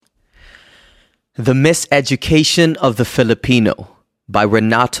The Miseducation of the Filipino by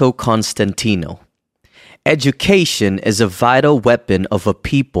Renato Constantino. Education is a vital weapon of a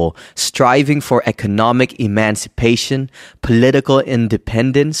people striving for economic emancipation, political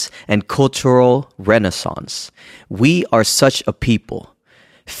independence, and cultural renaissance. We are such a people.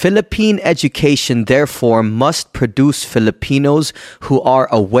 Philippine education, therefore, must produce Filipinos who are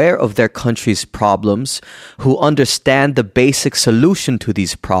aware of their country's problems, who understand the basic solution to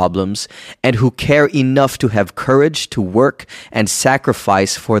these problems, and who care enough to have courage to work and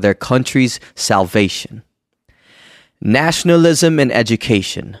sacrifice for their country's salvation. Nationalism in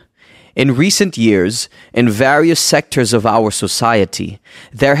education. In recent years, in various sectors of our society,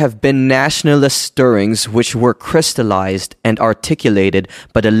 there have been nationalist stirrings which were crystallized and articulated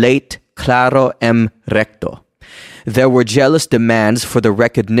by the late Claro M. Recto. There were jealous demands for the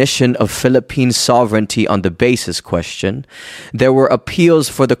recognition of Philippine sovereignty on the basis question. There were appeals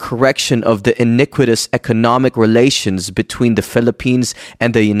for the correction of the iniquitous economic relations between the Philippines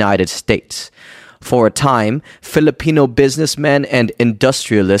and the United States. For a time, Filipino businessmen and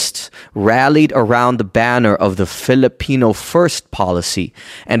industrialists rallied around the banner of the Filipino First policy,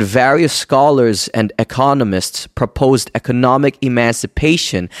 and various scholars and economists proposed economic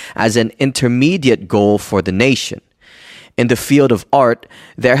emancipation as an intermediate goal for the nation. In the field of art,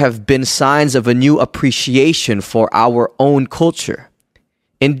 there have been signs of a new appreciation for our own culture.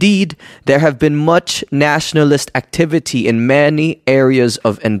 Indeed, there have been much nationalist activity in many areas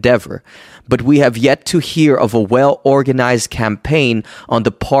of endeavor, but we have yet to hear of a well-organized campaign on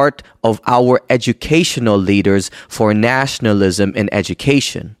the part of our educational leaders for nationalism in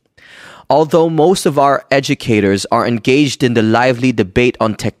education. Although most of our educators are engaged in the lively debate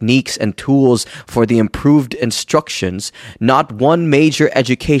on techniques and tools for the improved instructions, not one major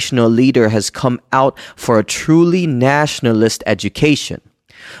educational leader has come out for a truly nationalist education.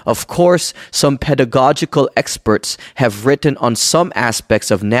 Of course, some pedagogical experts have written on some aspects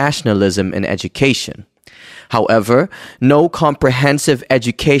of nationalism in education. However, no comprehensive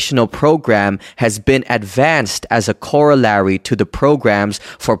educational program has been advanced as a corollary to the programs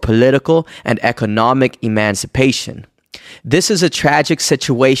for political and economic emancipation. This is a tragic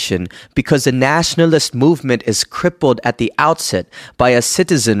situation because the nationalist movement is crippled at the outset by a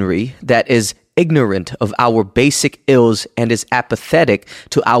citizenry that is ignorant of our basic ills and is apathetic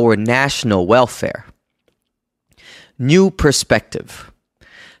to our national welfare. New perspective.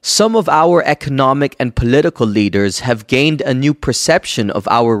 Some of our economic and political leaders have gained a new perception of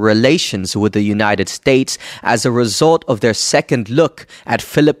our relations with the United States as a result of their second look at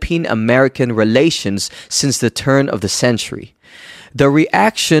Philippine-American relations since the turn of the century. The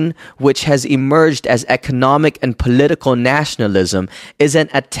reaction, which has emerged as economic and political nationalism, is an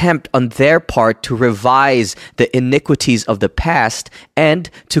attempt on their part to revise the iniquities of the past and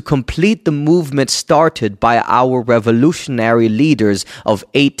to complete the movement started by our revolutionary leaders of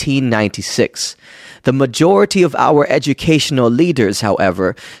 1896. The majority of our educational leaders,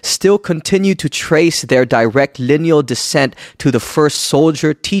 however, still continue to trace their direct lineal descent to the first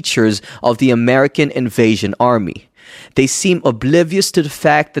soldier teachers of the American invasion army. They seem oblivious to the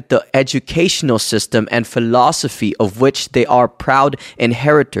fact that the educational system and philosophy of which they are proud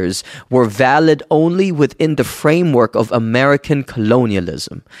inheritors were valid only within the framework of American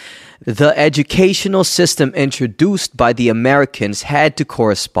colonialism. The educational system introduced by the Americans had to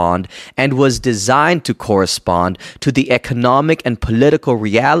correspond and was designed to correspond to the economic and political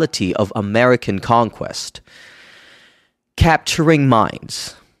reality of American conquest. Capturing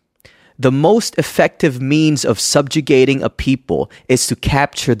minds. The most effective means of subjugating a people is to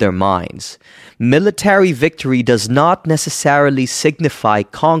capture their minds. Military victory does not necessarily signify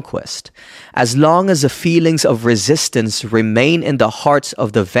conquest. As long as the feelings of resistance remain in the hearts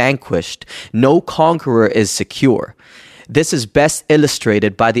of the vanquished, no conqueror is secure. This is best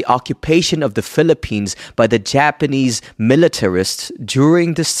illustrated by the occupation of the Philippines by the Japanese militarists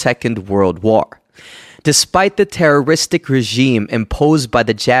during the Second World War. Despite the terroristic regime imposed by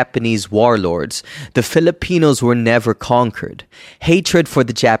the Japanese warlords, the Filipinos were never conquered. Hatred for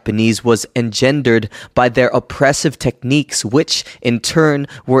the Japanese was engendered by their oppressive techniques, which, in turn,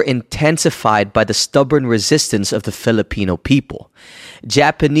 were intensified by the stubborn resistance of the Filipino people.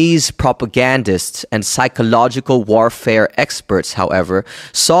 Japanese propagandists and psychological warfare experts, however,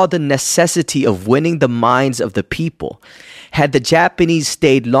 saw the necessity of winning the minds of the people. Had the Japanese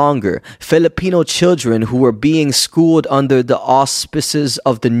stayed longer, Filipino children who were being schooled under the auspices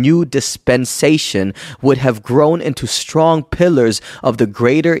of the new dispensation would have grown into strong pillars of the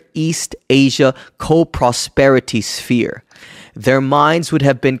greater East Asia co-prosperity sphere. Their minds would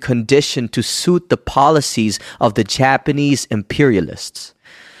have been conditioned to suit the policies of the Japanese imperialists.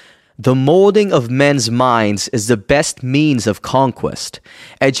 The molding of men's minds is the best means of conquest.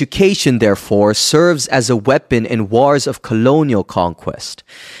 Education, therefore, serves as a weapon in wars of colonial conquest.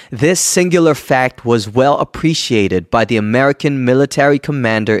 This singular fact was well appreciated by the American military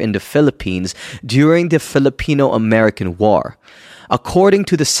commander in the Philippines during the Filipino-American War. According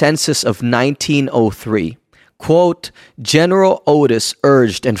to the census of 1903, quote, General Otis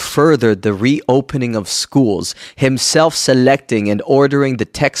urged and furthered the reopening of schools, himself selecting and ordering the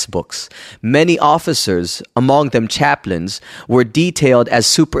textbooks. Many officers, among them chaplains, were detailed as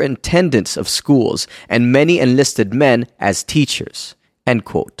superintendents of schools, and many enlisted men as teachers. End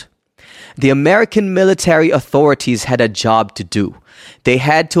quote. The American military authorities had a job to do. They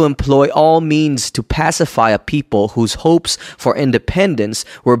had to employ all means to pacify a people whose hopes for independence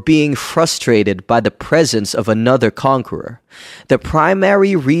were being frustrated by the presence of another conqueror. The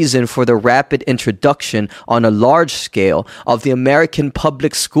primary reason for the rapid introduction on a large scale of the American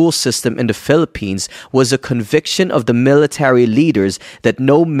public school system in the Philippines was a conviction of the military leaders that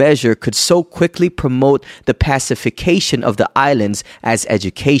no measure could so quickly promote the pacification of the islands as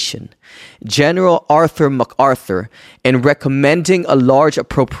education. General Arthur MacArthur, in recommending a large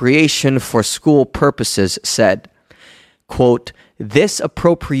appropriation for school purposes, said, quote, This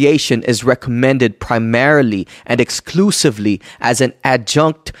appropriation is recommended primarily and exclusively as an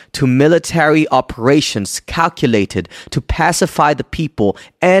adjunct to military operations calculated to pacify the people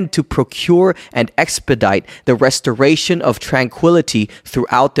and to procure and expedite the restoration of tranquility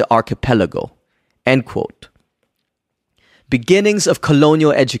throughout the archipelago. End quote. Beginnings of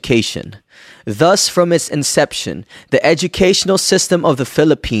colonial education. Thus, from its inception, the educational system of the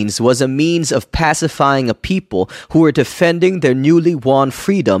Philippines was a means of pacifying a people who were defending their newly won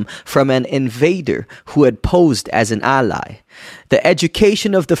freedom from an invader who had posed as an ally. The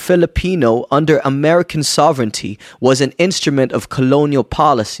education of the Filipino under American sovereignty was an instrument of colonial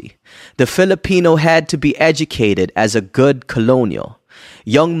policy. The Filipino had to be educated as a good colonial.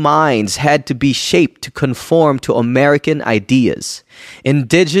 Young minds had to be shaped to conform to American ideas.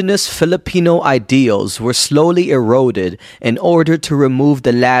 Indigenous Filipino ideals were slowly eroded in order to remove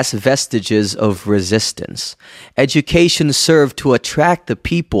the last vestiges of resistance. Education served to attract the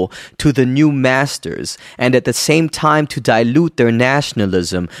people to the new masters and at the same time to dilute their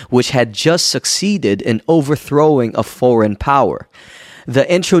nationalism, which had just succeeded in overthrowing a foreign power. The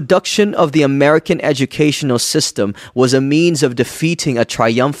introduction of the American educational system was a means of defeating a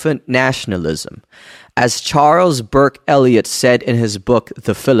triumphant nationalism. As Charles Burke Eliot said in his book,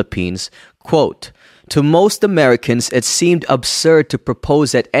 The Philippines, quote, To most Americans, it seemed absurd to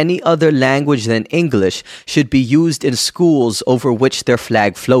propose that any other language than English should be used in schools over which their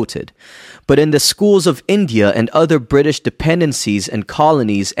flag floated. But in the schools of India and other British dependencies and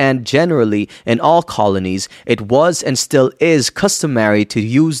colonies, and generally in all colonies, it was and still is customary to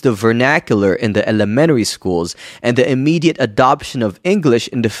use the vernacular in the elementary schools, and the immediate adoption of English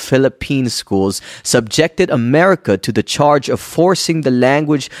in the Philippine schools subjected America to the charge of forcing the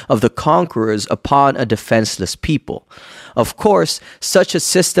language of the conquerors upon a defenseless people. Of course, such a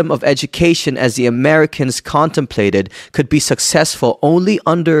system of education as the Americans contemplated could be successful only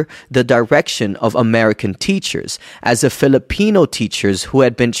under the direction of American teachers, as the Filipino teachers who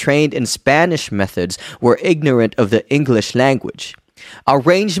had been trained in Spanish methods were ignorant of the English language.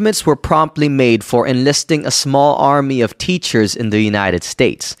 Arrangements were promptly made for enlisting a small army of teachers in the United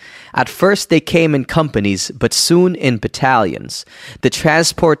States. At first they came in companies, but soon in battalions. The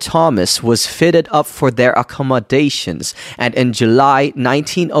transport Thomas was fitted up for their accommodations, and in July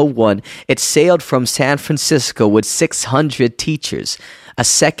 1901 it sailed from San Francisco with 600 teachers. A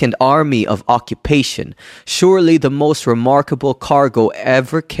second army of occupation, surely the most remarkable cargo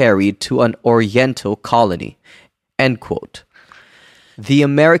ever carried to an Oriental colony. End quote. The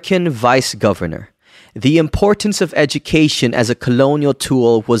American Vice Governor. The importance of education as a colonial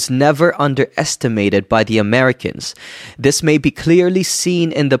tool was never underestimated by the Americans. This may be clearly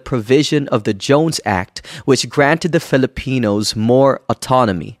seen in the provision of the Jones Act, which granted the Filipinos more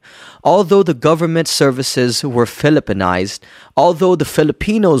autonomy. Although the government services were Filipinized, although the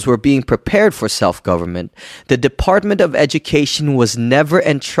Filipinos were being prepared for self-government, the Department of Education was never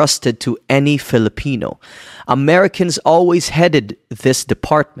entrusted to any Filipino. Americans always headed this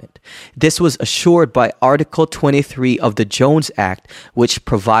department. This was assured by Article 23 of the Jones Act, which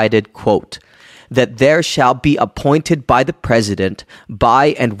provided, quote, that there shall be appointed by the President,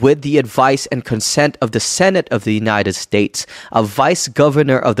 by and with the advice and consent of the Senate of the United States, a Vice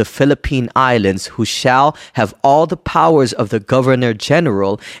Governor of the Philippine Islands, who shall have all the powers of the Governor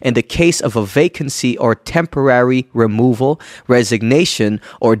General in the case of a vacancy or temporary removal, resignation,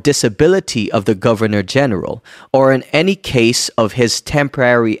 or disability of the Governor General, or in any case of his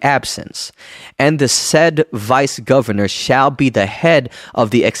temporary absence. And the said Vice Governor shall be the head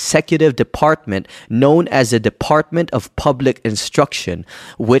of the executive department known as the Department of Public Instruction,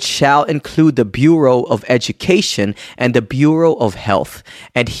 which shall include the Bureau of Education and the Bureau of Health,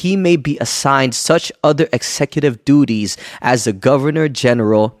 and he may be assigned such other executive duties as the Governor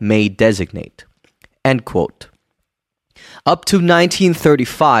General may designate." End quote. Up to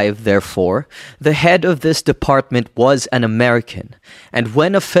 1935, therefore, the head of this department was an American, and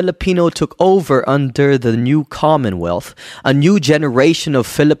when a Filipino took over under the new Commonwealth, a new generation of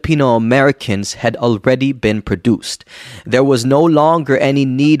Filipino Americans had already been produced. There was no longer any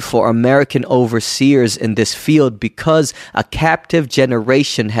need for American overseers in this field because a captive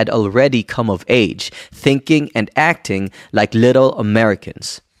generation had already come of age, thinking and acting like little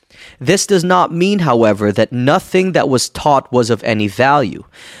Americans. This does not mean, however, that nothing that was taught was of any value.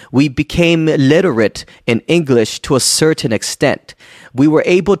 We became literate in English to a certain extent. We were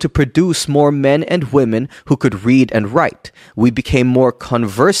able to produce more men and women who could read and write. We became more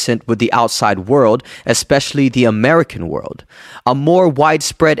conversant with the outside world, especially the American world. A more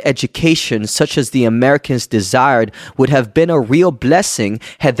widespread education, such as the Americans desired, would have been a real blessing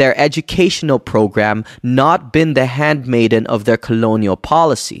had their educational program not been the handmaiden of their colonial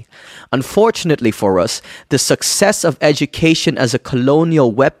policy. Unfortunately for us, the success of education as a colonial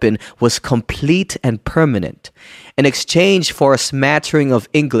weapon was complete and permanent. In exchange for a smattering of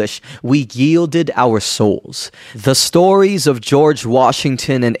English, we yielded our souls. The stories of George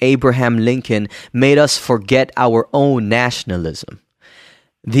Washington and Abraham Lincoln made us forget our own nationalism.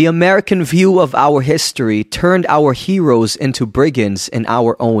 The American view of our history turned our heroes into brigands in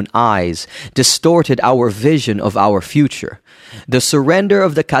our own eyes, distorted our vision of our future. The surrender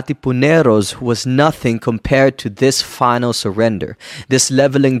of the Katipuneros was nothing compared to this final surrender, this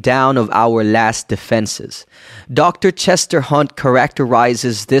leveling down of our last defenses. Dr. Chester Hunt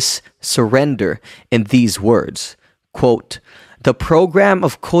characterizes this surrender in these words, quote, "The program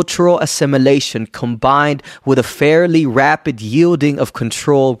of cultural assimilation combined with a fairly rapid yielding of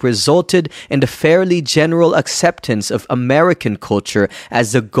control resulted in the fairly general acceptance of American culture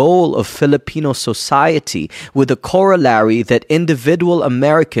as the goal of Filipino society, with the corollary that individual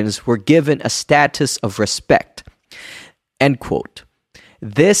Americans were given a status of respect." End quote.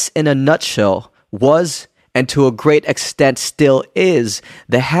 This, in a nutshell, was, and to a great extent still is,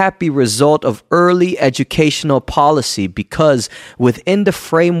 the happy result of early educational policy because, within the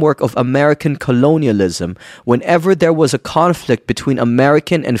framework of American colonialism, whenever there was a conflict between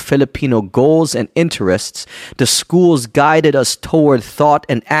American and Filipino goals and interests, the schools guided us toward thought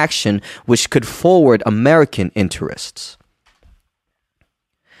and action which could forward American interests.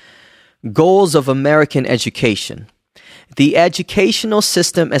 Goals of American education. The educational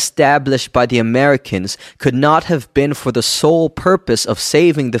system established by the Americans could not have been for the sole purpose of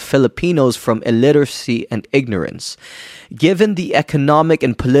saving the Filipinos from illiteracy and ignorance. Given the economic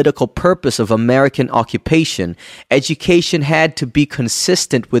and political purpose of American occupation, education had to be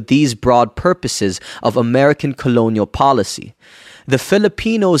consistent with these broad purposes of American colonial policy. The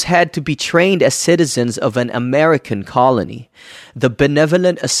Filipinos had to be trained as citizens of an American colony. The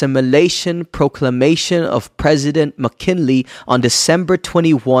benevolent assimilation proclamation of President McKinley on December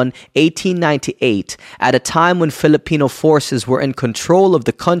 21, 1898, at a time when Filipino forces were in control of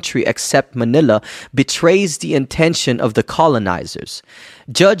the country except Manila, betrays the intention of the colonizers.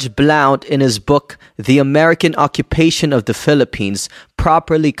 Judge Blount, in his book, The American Occupation of the Philippines,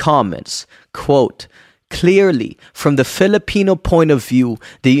 properly comments, quote, "Clearly, from the Filipino point of view,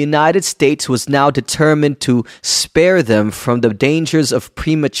 the United States was now determined to spare them from the dangers of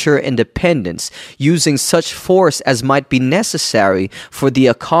premature independence, using such force as might be necessary for the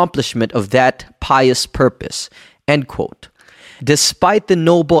accomplishment of that pious purpose." End quote. Despite the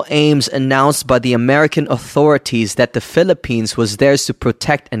noble aims announced by the American authorities that the Philippines was theirs to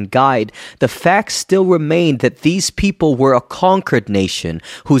protect and guide, the fact still remained that these people were a conquered nation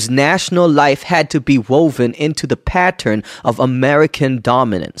whose national life had to be woven into the pattern of American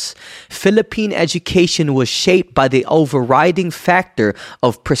dominance. Philippine education was shaped by the overriding factor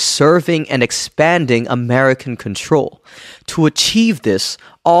of preserving and expanding American control. To achieve this,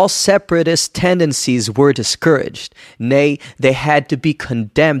 All separatist tendencies were discouraged. Nay, they had to be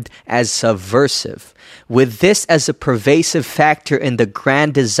condemned as subversive. With this as a pervasive factor in the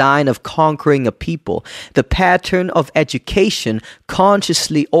grand design of conquering a people, the pattern of education,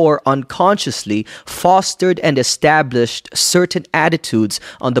 consciously or unconsciously, fostered and established certain attitudes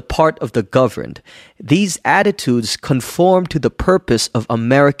on the part of the governed. These attitudes conformed to the purpose of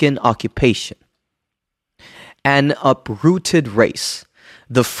American occupation. An uprooted race.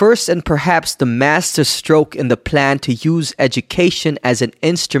 The first and perhaps the master stroke in the plan to use education as an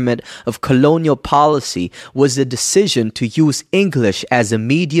instrument of colonial policy was the decision to use English as a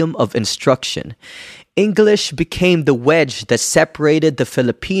medium of instruction. English became the wedge that separated the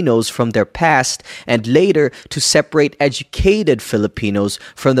Filipinos from their past and later to separate educated Filipinos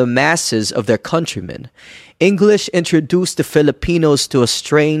from the masses of their countrymen. English introduced the Filipinos to a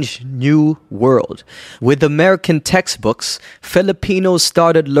strange new world. With American textbooks, Filipinos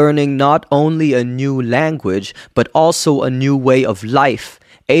started learning not only a new language, but also a new way of life,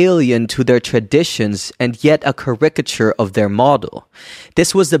 alien to their traditions and yet a caricature of their model.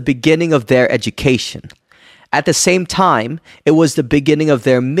 This was the beginning of their education. At the same time, it was the beginning of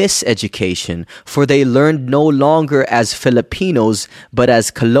their miseducation, for they learned no longer as Filipinos, but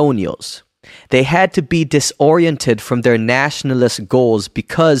as colonials. They had to be disoriented from their nationalist goals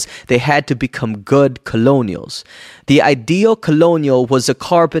because they had to become good colonials. The ideal colonial was a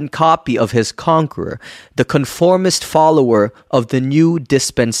carbon copy of his conqueror, the conformist follower of the new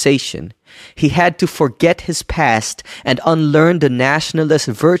dispensation. He had to forget his past and unlearn the nationalist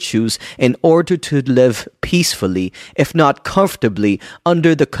virtues in order to live peacefully, if not comfortably,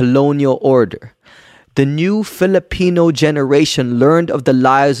 under the colonial order. The new Filipino generation learned of the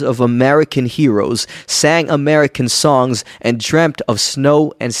lives of American heroes, sang American songs, and dreamt of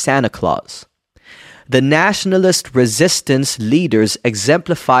snow and Santa Claus. The nationalist resistance leaders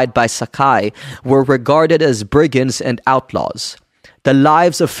exemplified by Sakay were regarded as brigands and outlaws. The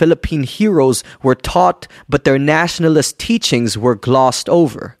lives of Philippine heroes were taught, but their nationalist teachings were glossed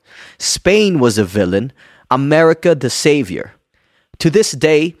over. Spain was a villain, America the savior. To this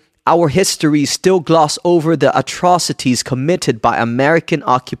day, our histories still gloss over the atrocities committed by American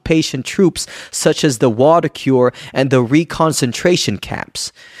occupation troops such as the water cure and the reconcentration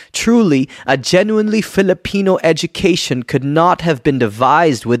camps. Truly, a genuinely Filipino education could not have been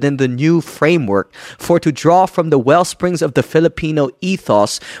devised within the new framework, for to draw from the wellsprings of the Filipino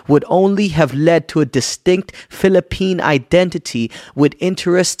ethos would only have led to a distinct Philippine identity with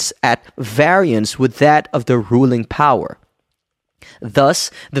interests at variance with that of the ruling power.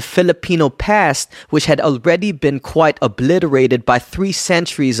 Thus, the Filipino past, which had already been quite obliterated by 3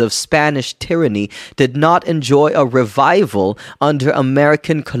 centuries of Spanish tyranny, did not enjoy a revival under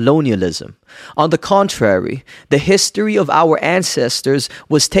American colonialism. On the contrary, the history of our ancestors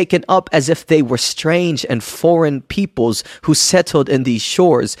was taken up as if they were strange and foreign peoples who settled in these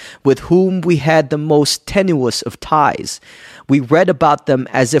shores, with whom we had the most tenuous of ties. We read about them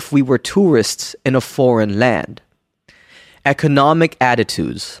as if we were tourists in a foreign land. Economic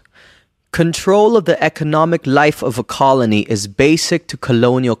attitudes. Control of the economic life of a colony is basic to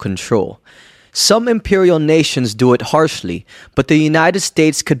colonial control. Some imperial nations do it harshly, but the United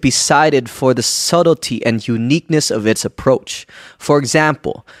States could be cited for the subtlety and uniqueness of its approach. For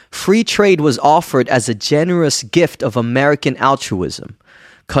example, free trade was offered as a generous gift of American altruism.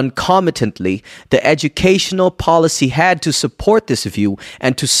 Concomitantly, the educational policy had to support this view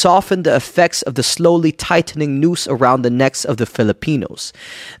and to soften the effects of the slowly tightening noose around the necks of the Filipinos.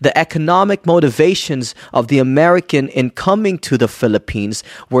 The economic motivations of the American in coming to the Philippines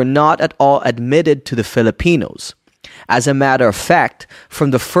were not at all admitted to the Filipinos. As a matter of fact,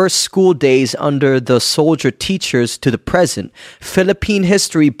 from the first school days under the soldier teachers to the present, Philippine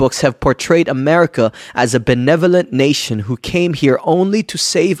history books have portrayed America as a benevolent nation who came here only to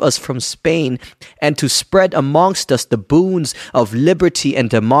save us from Spain and to spread amongst us the boons of liberty and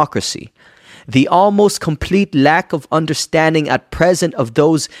democracy. The almost complete lack of understanding at present of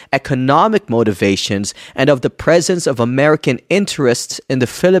those economic motivations and of the presence of American interests in the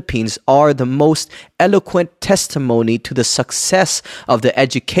Philippines are the most eloquent testimony to the success of the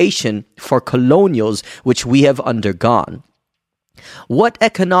education for colonials which we have undergone. What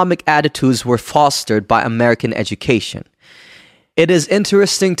economic attitudes were fostered by American education? It is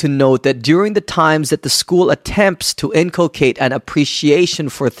interesting to note that during the times that the school attempts to inculcate an appreciation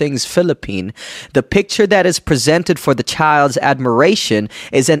for things Philippine, the picture that is presented for the child's admiration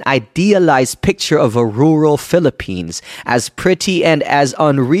is an idealized picture of a rural Philippines, as pretty and as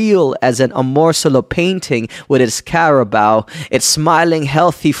unreal as an Amorsolo painting with its carabao, its smiling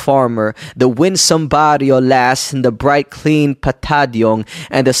healthy farmer, the winsome barrio lass and the bright clean patadyong,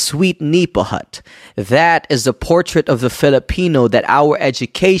 and the sweet nipo hut. That is the portrait of the Filipino that our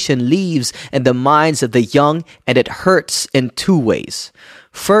education leaves in the minds of the young, and it hurts in two ways.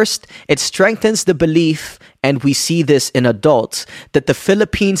 First, it strengthens the belief, and we see this in adults, that the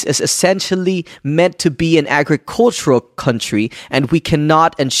Philippines is essentially meant to be an agricultural country, and we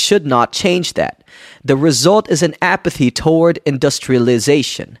cannot and should not change that. The result is an apathy toward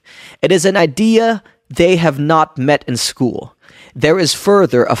industrialization. It is an idea they have not met in school. There is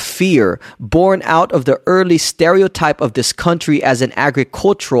further a fear born out of the early stereotype of this country as an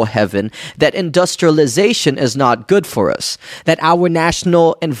agricultural heaven that industrialization is not good for us, that our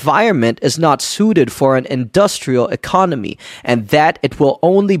national environment is not suited for an industrial economy, and that it will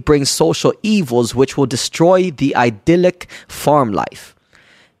only bring social evils which will destroy the idyllic farm life.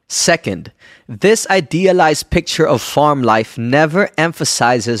 Second, this idealized picture of farm life never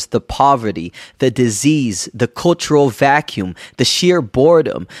emphasizes the poverty, the disease, the cultural vacuum, the sheer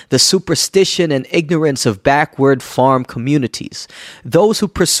boredom, the superstition and ignorance of backward farm communities. Those who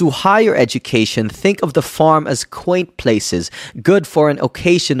pursue higher education think of the farm as quaint places, good for an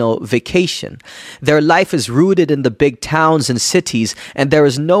occasional vacation. Their life is rooted in the big towns and cities, and there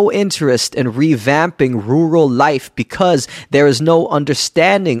is no interest in revamping rural life because there is no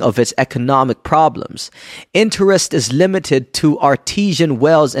understanding of its economic problems. Interest is limited to artesian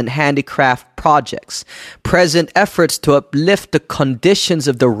wells and handicraft projects. Present efforts to uplift the conditions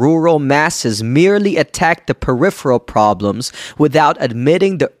of the rural masses merely attack the peripheral problems without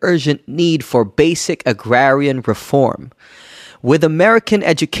admitting the urgent need for basic agrarian reform. With American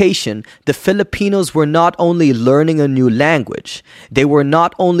education, the Filipinos were not only learning a new language, they were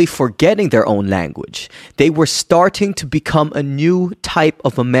not only forgetting their own language, they were starting to become a new type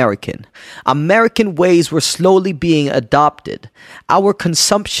of American. American ways were slowly being adopted. Our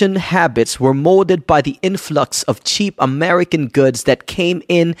consumption habits were molded by the influx of cheap American goods that came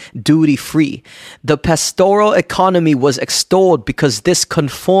in duty-free. The pastoral economy was extolled because this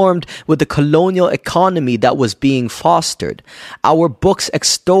conformed with the colonial economy that was being fostered. Our books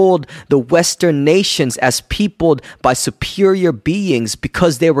extolled the Western nations as peopled by superior beings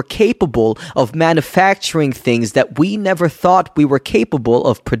because they were capable of manufacturing things that we never thought we were capable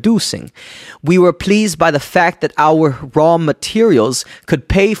of producing. We were pleased by the fact that our raw materials could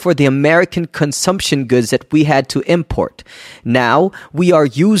pay for the American consumption goods that we had to import. Now, we are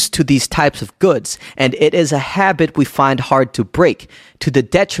used to these types of goods, and it is a habit we find hard to break, to the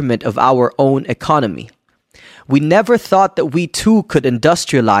detriment of our own economy. We never thought that we too could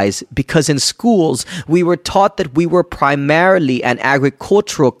industrialize because in schools we were taught that we were primarily an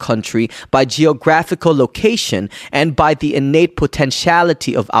agricultural country by geographical location and by the innate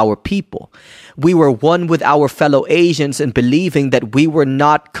potentiality of our people. We were one with our fellow Asians in believing that we were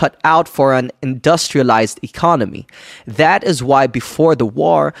not cut out for an industrialized economy. That is why before the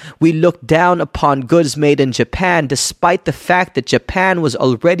war, we looked down upon goods made in Japan despite the fact that Japan was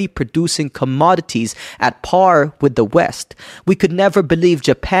already producing commodities at par with the West. We could never believe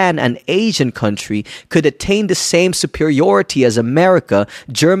Japan, an Asian country, could attain the same superiority as America,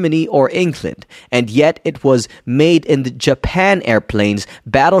 Germany, or England. And yet it was made in the Japan airplanes,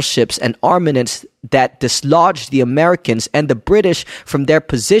 battleships, and armaments that dislodged the Americans and the British from their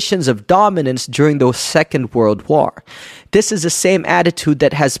positions of dominance during the Second World War. This is the same attitude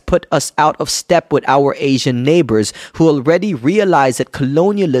that has put us out of step with our Asian neighbors who already realize that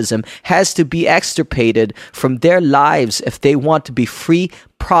colonialism has to be extirpated from their lives if they want to be free,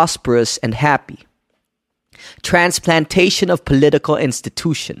 prosperous, and happy. Transplantation of political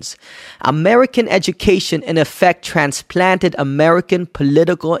institutions. American education in effect transplanted American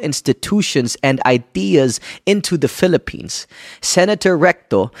political institutions and ideas into the Philippines. Senator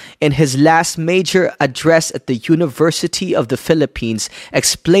Recto, in his last major address at the University of the Philippines,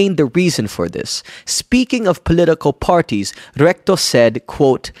 explained the reason for this. Speaking of political parties, Recto said,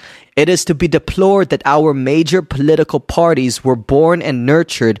 quote, "It is to be deplored that our major political parties were born and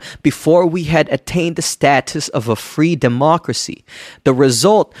nurtured before we had attained the status of a free democracy. The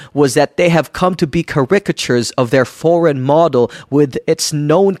result was that they have come to be caricatures of their foreign model with its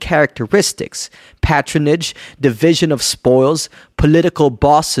known characteristics: patronage, division of spoils, political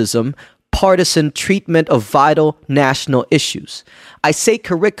bossism, partisan treatment of vital national issues. I say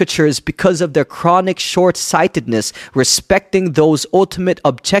caricatures because of their chronic short-sightedness respecting those ultimate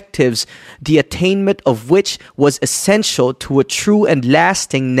objectives, the attainment of which was essential to a true and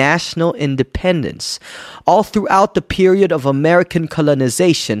lasting national independence. All throughout the period of American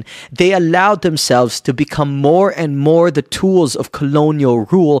colonization, they allowed themselves to become more and more the tools of colonial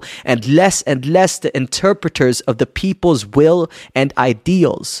rule and less the interpreters of the people's will and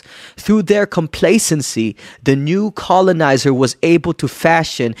ideals. Through their complacency, the new colonizer was able to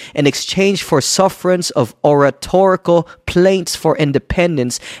fashion, in exchange for sufferance of oratorical plaints for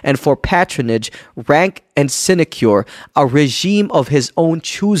independence and for patronage, rank and sinecure, a regime of his own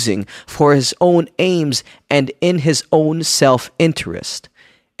choosing, for his own aims and in his own self-interest.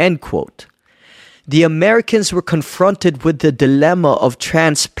 End quote. The Americans were confronted with the dilemma of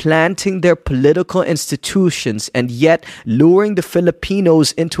transplanting their political institutions and yet luring the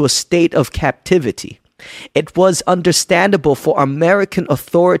Filipinos into a state of captivity. It was understandable for American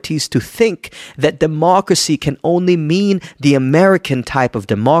authorities to think that democracy can only mean the American type of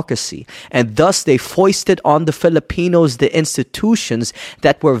democracy, and thus they foisted on the Filipinos the institutions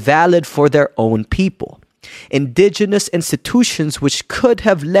that were valid for their own people. Indigenous institutions which could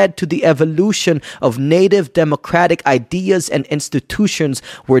have led to the evolution of native democratic ideas and institutions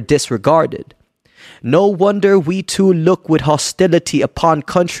were disregarded. No wonder we too look with hostility upon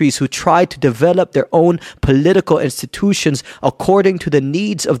countries who try to develop their own political institutions according to the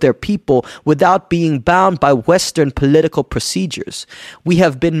needs of their people without being bound by Western political procedures. We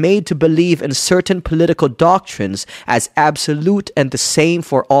have been made to believe in certain political doctrines as absolute and the same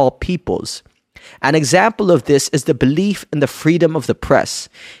for all peoples. An example of this is the belief in the freedom of the press.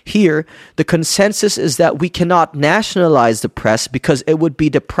 Here, the consensus is that we cannot nationalize the press because it would be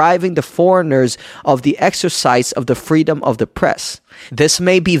depriving the foreigners of the exercise of the freedom of the press. This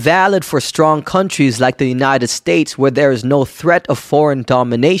may be valid for strong countries like the United States where there is no threat of foreign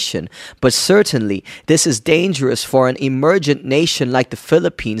domination, but certainly this is dangerous for an emergent nation like the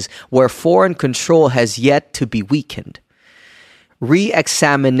Philippines where foreign control has yet to be weakened.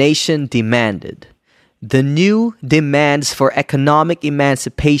 Re-examination demanded. The new demands for economic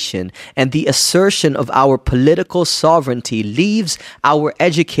emancipation and the assertion of our political sovereignty leaves our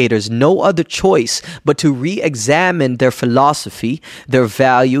educators no other choice but to re-examine their philosophy, their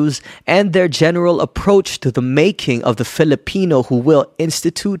values, and their general approach to the making of the Filipino who will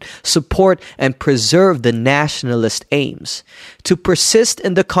institute, support, and preserve the nationalist aims. To persist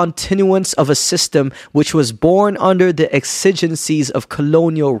in the continuance of a system which was born under the exigencies of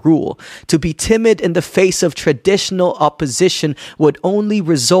colonial rule, to be timid in the face of traditional opposition would only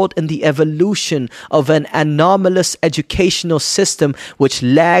result in the evolution of an anomalous educational system which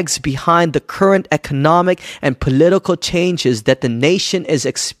lags behind the current economic and political changes that the nation is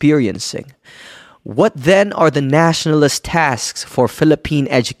experiencing. What then are the nationalist tasks for Philippine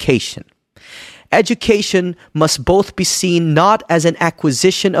education? Education must both be seen not as an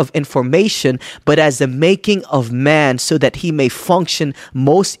acquisition of information, but as the making of man so that he may function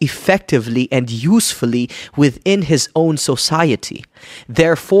most effectively and usefully within his own society.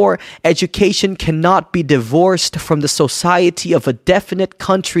 Therefore, education cannot be divorced from the society of a definite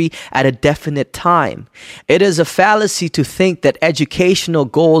country at a definite time. It is a fallacy to think that educational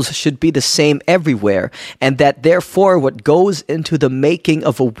goals should be the same everywhere, and that therefore what goes into the making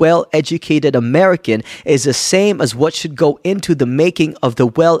of a well-educated American is the same as what should go into the making of the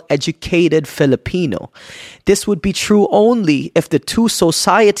well-educated Filipino. This would be true only if the two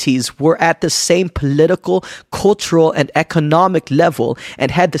societies were at the same political, cultural, and economic level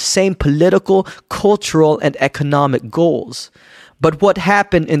and had the same political, cultural, and economic goals. But what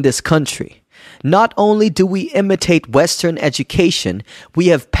happened in this country? Not only do we imitate Western education, we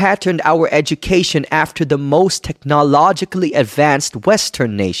have patterned our education after the most technologically advanced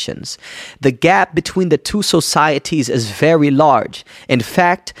Western nations. The gap between the two societies is very large. In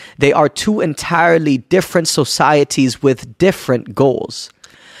fact, they are two entirely different societies with different goals.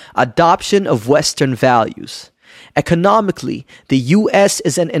 Adoption of Western values. Economically, the U.S.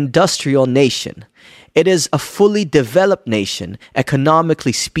 is an industrial nation. It is a fully developed nation,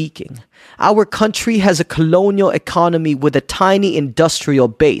 economically speaking. Our country has a colonial economy with a tiny industrial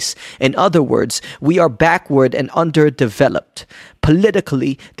base. In other words, we are backward and underdeveloped.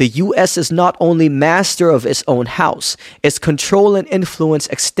 Politically, the U.S. is not only master of its own house, its control and influence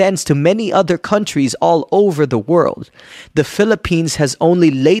extends to many other countries all over the world. The Philippines has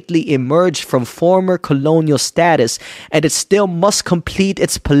only lately emerged from former colonial status, and it still must complete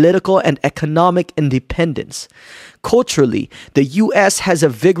its political and economic independence. Culturally, the U.S. has a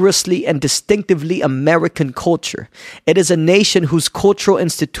vigorously and distinctively American culture. It is a nation whose cultural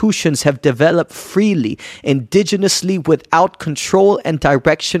institutions have developed freely, indigenously, without control and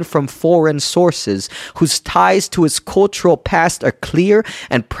direction from foreign sources, whose ties to its cultural past are clear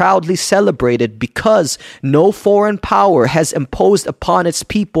and proudly celebrated because no foreign power has imposed upon its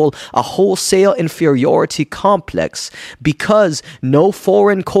people a wholesale inferiority complex, because no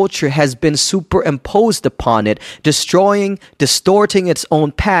foreign culture has been superimposed upon it, destroying, distorting its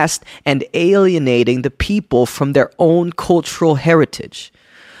own past, and alienating the people from their own cultural heritage.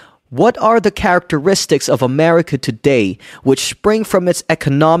 What are the characteristics of America today which spring from its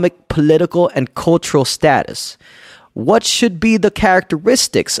economic, political, and cultural status? What should be the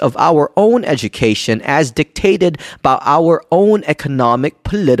characteristics of our own education as dictated by our own economic,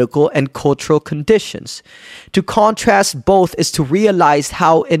 political, and cultural conditions? To contrast both is to realize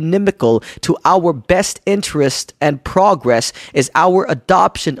how inimical to our best interest and progress is our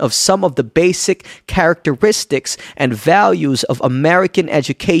adoption of some of the basic characteristics and values of American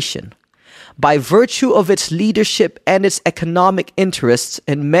education. By virtue of its leadership and its economic interests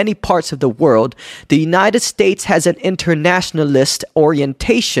in many parts of the world, the United States has an internationalist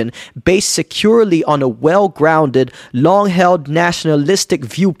orientation based securely on a well-grounded, long-held nationalistic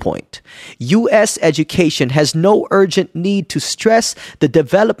viewpoint. U.S. education has no urgent need to stress the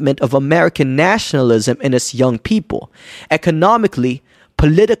development of American nationalism in its young people. Economically,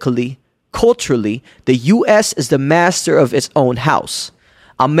 politically, culturally, the U.S. is the master of its own house.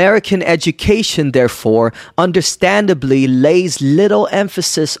 American education, therefore, understandably lays little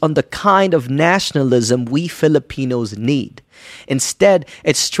emphasis on the kind of nationalism we Filipinos need. Instead,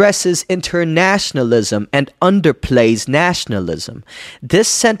 it stresses internationalism and underplays nationalism. This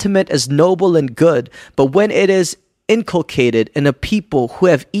sentiment is noble and good, but when it is inculcated in a people who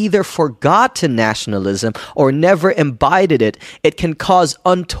have either forgotten nationalism or never imbibed it, it can cause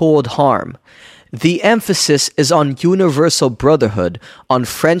untold harm. The emphasis is on universal brotherhood, on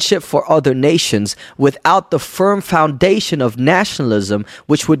friendship for other nations, without the firm foundation of nationalism,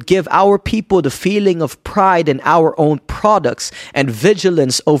 which would give our people the feeling of pride in our own products and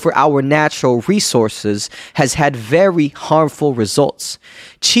vigilance over our natural resources, has had very harmful results.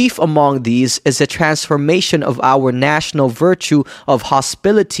 Chief among these is the transformation of our national virtue of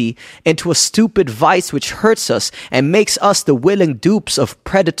hospitality into a stupid vice which hurts us and makes us the willing dupes of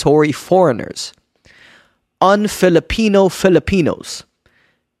predatory foreigners. Un-Filipino Filipinos.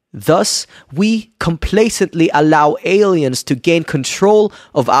 Thus, we complacently allow aliens to gain control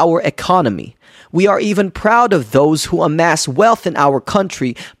of our economy. We are even proud of those who amass wealth in our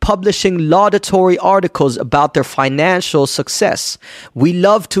country, publishing laudatory articles about their financial success. We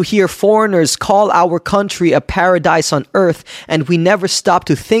love to hear foreigners call our country a paradise on earth, and we never stop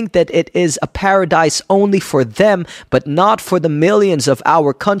to think that it is a paradise only for them, but not for the millions of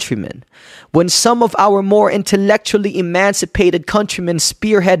our countrymen. When some of our more intellectually emancipated countrymen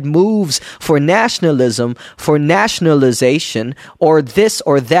spearhead moves for nationalism, for nationalization, or this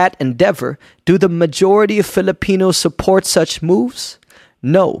or that endeavor, do the majority of Filipinos support such moves?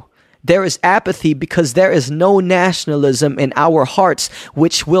 No. There is apathy because there is no nationalism in our hearts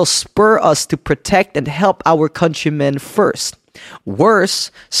which will spur us to protect and help our countrymen first. Worse,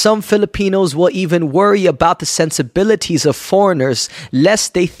 some Filipinos will even worry about the sensibilities of foreigners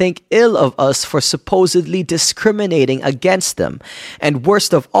lest they think ill of us for supposedly discriminating against them. And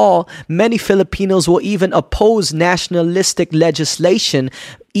worst of all, many Filipinos will even oppose nationalistic legislation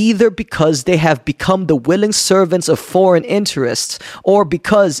either because they have become the willing servants of foreign interests or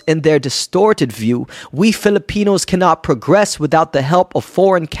because, in their distorted view, we Filipinos cannot progress without the help of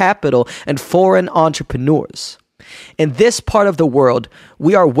foreign capital and foreign entrepreneurs. In this part of the world,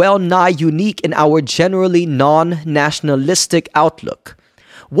 we are well nigh unique in our generally non-nationalistic outlook.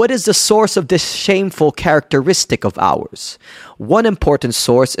 What is the source of this shameful characteristic of ours? One important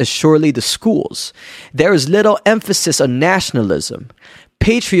source is surely the schools. There is little emphasis on nationalism.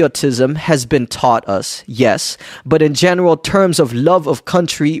 Patriotism has been taught us, yes, but in general terms of love of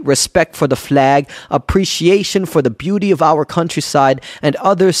country, respect for the flag, appreciation for the beauty of our countryside, and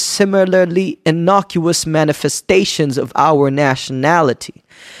other similarly innocuous manifestations of our nationality.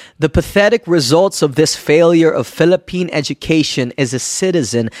 The pathetic results of this failure of Philippine education is a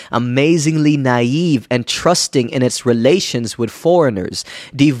citizen amazingly naive and trusting in its relations with foreigners,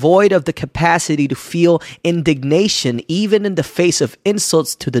 devoid of the capacity to feel indignation even in the face of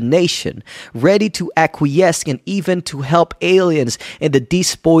insults to the nation, ready to acquiesce and even to help aliens in the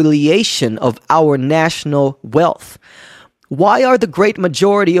despoliation of our national wealth. Why are the great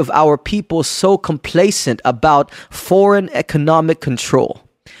majority of our people so complacent about foreign economic control?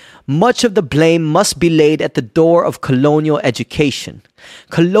 Much of the blame must be laid at the door of colonial education.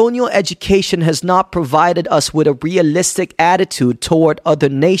 Colonial education has not provided us with a realistic attitude toward other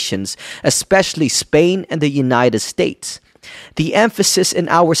nations, especially Spain and the United States. The emphasis in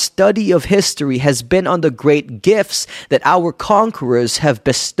our study of history has been on the great gifts that our conquerors have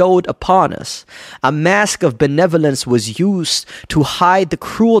bestowed upon us. A mask of benevolence was used to hide the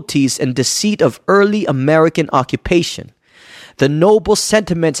cruelties and deceit of early American occupation. The noble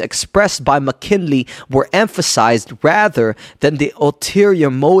sentiments expressed by McKinley were emphasized rather than the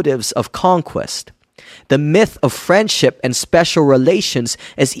ulterior motives of conquest. The myth of friendship and special relations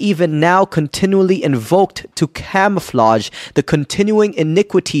is even now continually invoked to camouflage the continuing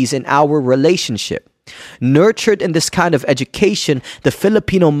iniquities in our relationship. Nurtured in this kind of education, the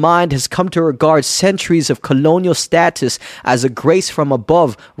Filipino mind has come to regard centuries of colonial status as a grace from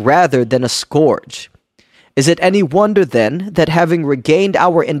above rather than a scourge. Is it any wonder then that having regained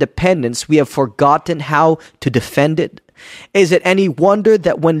our independence, we have forgotten how to defend it? Is it any wonder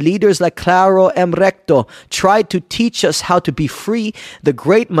that when leaders like Claro M. Recto tried to teach us how to be free, the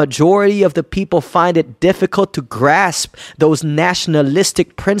great majority of the people find it difficult to grasp those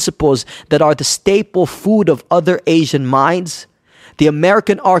nationalistic principles that are the staple food of other Asian minds? The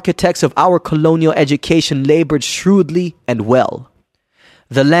American architects of our colonial education labored shrewdly and well.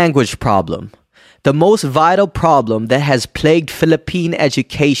 The language problem. The most vital problem that has plagued Philippine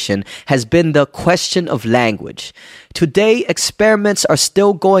education has been the question of language. Today, experiments are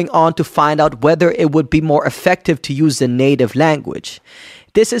still going on to find out whether it would be more effective to use the native language.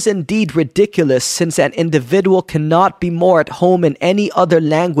 This is indeed ridiculous, since an individual cannot be more at home in any other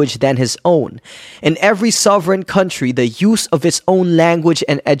language than his own. In every sovereign country, the use of its own language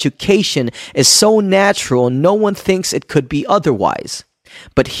and education is so natural, no one thinks it could be otherwise.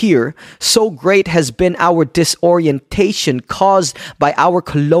 But here, so great has been our disorientation caused by our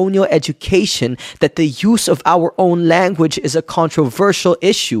colonial education that the use of our own language is a controversial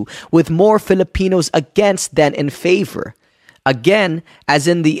issue, with more Filipinos against than in favor. Again, as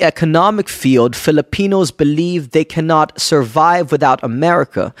in the economic field, Filipinos believe they cannot survive without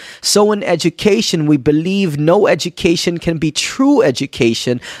America. So in education, we believe no education can be true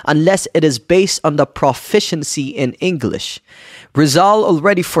education unless it is based on the proficiency in English. Rizal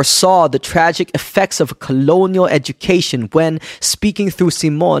already foresaw the tragic effects of a colonial education when, speaking through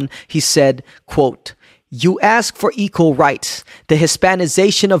Simon, he said, quote, "You ask for equal rights, the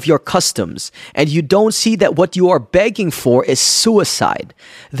Hispanization of your customs, and you don't see that what you are begging for is suicide,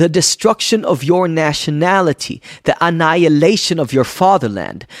 the destruction of your nationality, the annihilation of your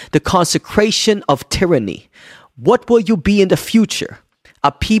fatherland, the consecration of tyranny. What will you be in the future?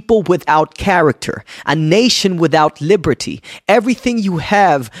 A people without character, a nation without liberty. Everything you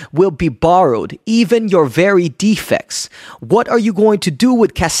have will be borrowed, even your very defects. What are you going to do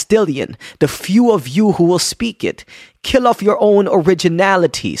with Castilian, the few of you who will speak it? Kill off your own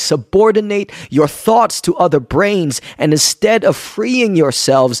originality, subordinate your thoughts to other brains, and instead of freeing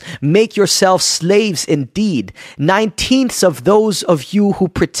yourselves, make yourselves slaves indeed. 9/10 of those of you who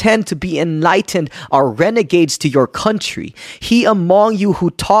pretend to be enlightened are renegades to your country. He among you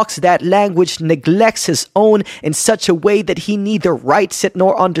who talks that language neglects his own in such a way that he neither writes it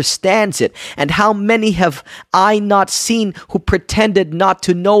nor understands it. And how many have I not seen who pretended not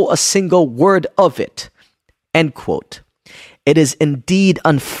to know a single word of it?" End quote. It is indeed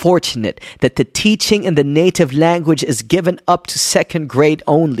unfortunate that the teaching in the native language is given up to second grade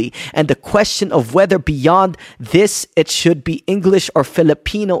only, and the question of whether beyond this it should be English or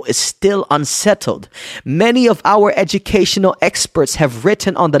Filipino is still unsettled. Many of our educational experts have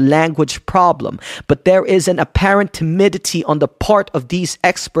written on the language problem, but there is an apparent timidity on the part of these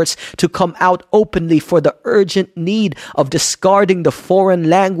experts to come out openly for the urgent need of discarding the foreign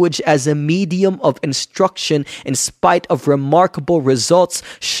language as a medium of instruction, in spite of remarkable results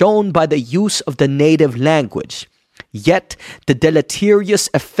shown by the use of the native language. Yet, the deleterious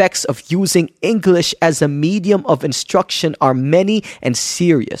effects of using English as a medium of instruction are many and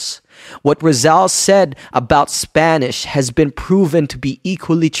serious. What Rizal said about Spanish has been proven to be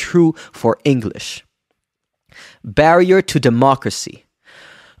equally true for English. Barrier to democracy.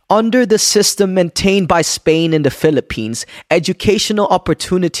 Under the system maintained by Spain in the Philippines, educational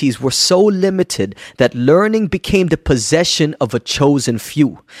opportunities were so limited that learning became the possession of a chosen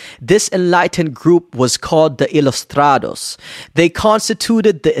few. This enlightened group was called the Ilustrados. They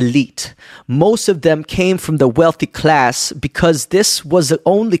constituted the elite. Most of them came from the wealthy class because this was the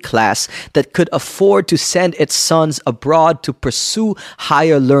only class that could afford to send its sons abroad to pursue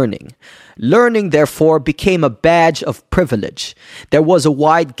higher learning. Learning, therefore, became a badge of privilege. There was a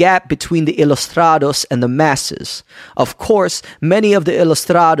wide gap between the ilustrados and the masses. Of course, many of the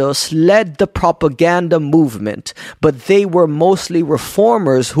ilustrados led the propaganda movement, but they were mostly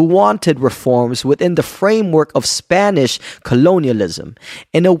reformers who wanted reforms within the framework of Spanish colonialism.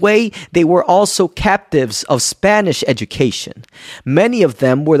 In a way, they were also captives of Spanish education. Many of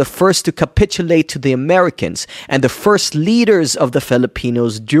them were the first to capitulate to the Americans and the first leaders of the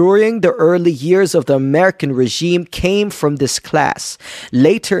Filipinos during the early years of the American regime came from this class.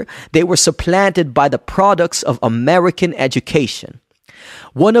 Later, they were supplanted by the products of American education.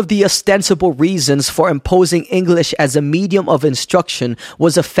 One of the ostensible reasons for imposing English as a medium of instruction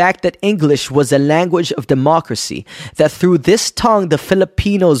was the fact that English was a language of democracy, that through this tongue the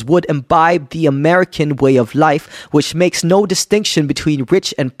Filipinos would imbibe the American way of life, which makes no distinction between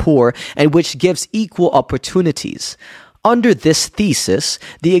rich and poor, and which gives equal opportunities. Under this thesis,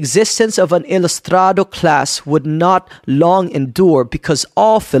 the existence of an ilustrado class would not long endure because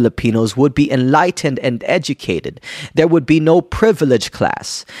all Filipinos would be enlightened and educated. There would be no privileged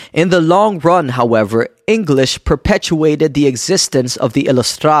class. In the long run, however, English perpetuated the existence of the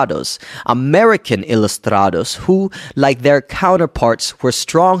ilustrados, American ilustrados, who, like their counterparts, were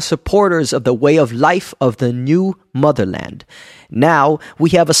strong supporters of the way of life of the new motherland. Now, we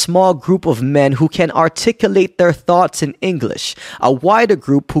have a small group of men who can articulate their thoughts in English, a wider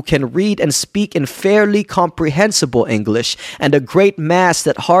group who can read and speak in fairly comprehensible English, and a great mass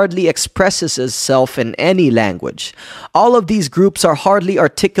that hardly expresses itself in any language. All of these groups are hardly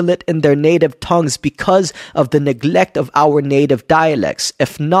articulate in their native tongues because of the neglect of our native dialects,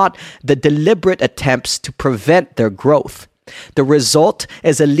 if not the deliberate attempts to prevent their growth. The result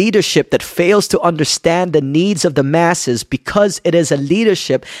is a leadership that fails to understand the needs of the masses because it is a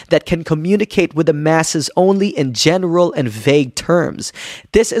leadership that can communicate with the masses only in general and vague terms.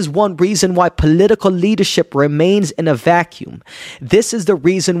 This is one reason why political leadership remains in a vacuum. This is the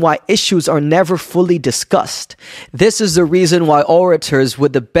reason why issues are never fully discussed. This is the reason why orators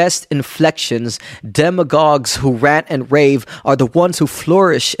with the best inflections, demagogues who rant and rave, are the ones who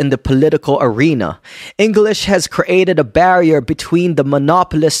flourish in the political arena. English has created a barrier between the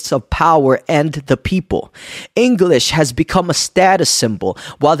monopolists of power and the people. English has become a status symbol,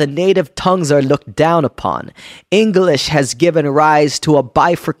 while the native tongues are looked down upon. English has given rise to a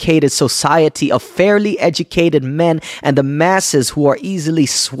bifurcated society of fairly educated men and the masses who are easily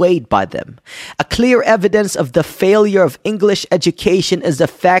swayed by them. A clear evidence of the failure of English education is the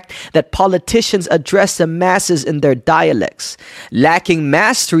fact that politicians address the masses in their dialects. Lacking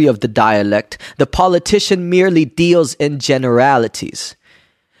mastery of the dialect, the politician merely deals in generalities.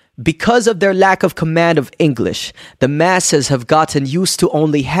 Because of their lack of command of English, the masses have gotten used to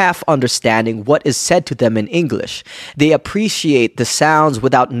only half understanding what is said to them in English. They appreciate the sounds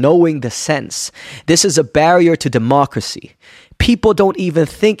without knowing the sense. This is a barrier to democracy. People don't even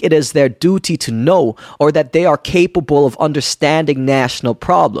think it is their duty to know or that they are capable of understanding national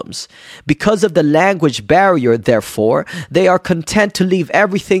problems. Because of the language barrier, therefore, they are content to leave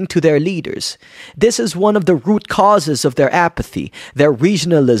everything to their leaders. This is one of the root causes of their apathy, their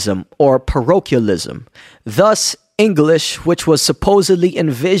regionalism or parochialism. Thus, English, which was supposedly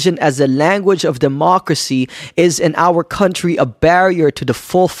envisioned as a language of democracy, is in our country a barrier to the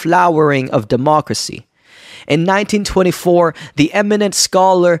full flowering of democracy. In 1924, the eminent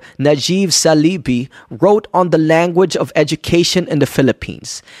scholar Najib Salibi wrote on the language of education in the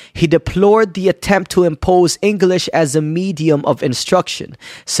Philippines. He deplored the attempt to impose English as a medium of instruction.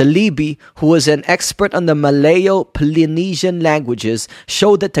 Salibi, who was an expert on the Malayo-Polynesian languages,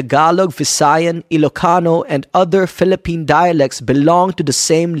 showed that Tagalog, Visayan, Ilocano, and other Philippine dialects belong to the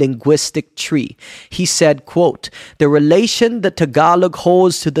same linguistic tree. He said, quote, "The relation that Tagalog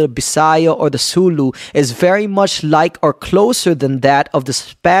holds to the Bisaya or the Sulu is very much like or closer than that of the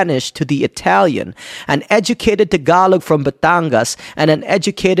Spanish to the Italian. An educated Tagalog from Batangas and an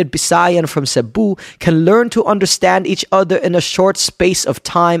educated Bisayan from Cebu can learn to understand each other in a short space of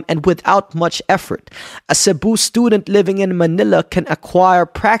time and without much effort. A Cebu student living in Manila can acquire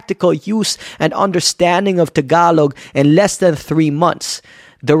practical use and understanding of Tagalog in less than 3 months.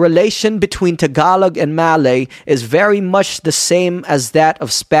 The relation between Tagalog and Malay is very much the same as that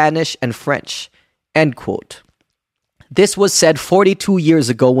of Spanish and French." End quote. This was said 42 years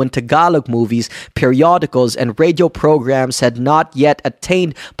ago when Tagalog movies, periodicals, and radio programs had not yet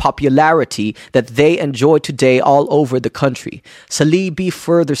attained popularity that they enjoy today all over the country. Salibi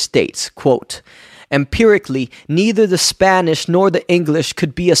further states, quote, Empirically, neither the Spanish nor the English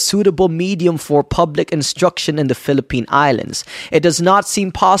could be a suitable medium for public instruction in the Philippine Islands. It does not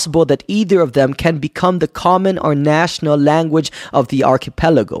seem possible that either of them can become the common or national language of the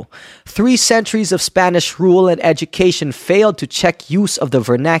archipelago. 3 centuries of Spanish rule and education failed to check use of the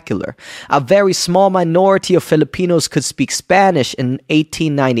vernacular. A very small minority of Filipinos could speak Spanish in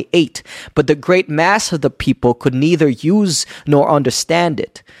 1898, but the great mass of the people could neither use nor understand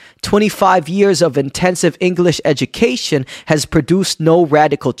it. 25 years of intensive English education has produced no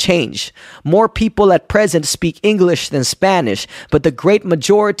radical change. More people at present speak English than Spanish, but the great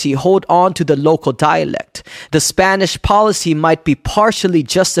majority hold on to the local dialect. The Spanish policy might be partially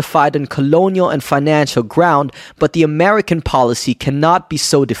justified on colonial and financial ground, but the American policy cannot be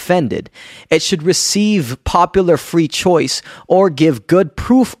so defended. It should receive popular free choice or give good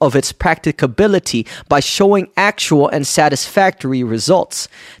proof of its practicability by showing actual and satisfactory results.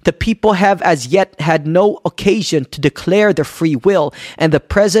 The people have as yet had no occasion to declare their free will, and the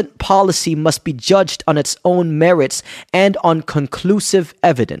present policy must be judged on its own merits and on conclusive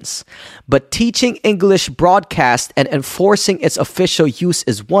evidence. But teaching English broadcast and enforcing its official use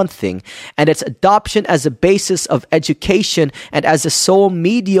is one thing, and its adoption as a basis of education and as the sole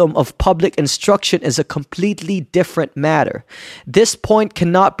medium of public instruction is a completely different matter. This point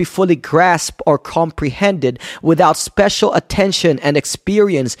cannot be fully grasped or comprehended without special attention and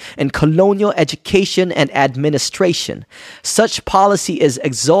experience in colonial education and administration. Such policy is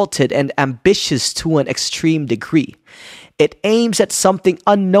exalted and ambitious to an extreme degree. It aims at something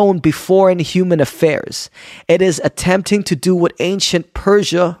unknown before in human affairs. It is attempting to do what ancient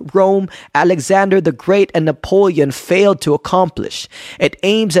Persia, Rome, Alexander the Great, and Napoleon failed to accomplish. It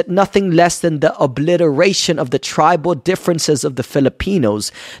aims at nothing less than the obliteration of the tribal differences of the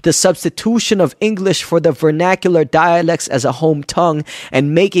Filipinos, the substitution of English for the vernacular dialects as a home tongue,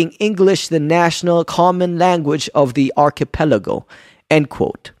 and making English the national common language of the archipelago." End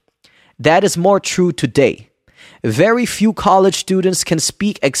quote. That is more true today. Very few college students can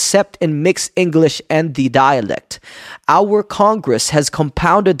speak except in mixed English and the dialect. Our Congress has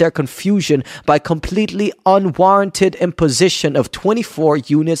compounded their confusion by completely unwarranted imposition of 24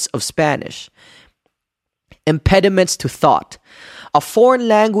 units of Spanish. Impediments to thought. A foreign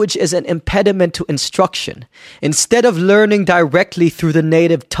language is an impediment to instruction. Instead of learning directly through the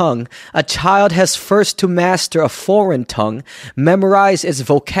native tongue, a child has first to master a foreign tongue, memorize its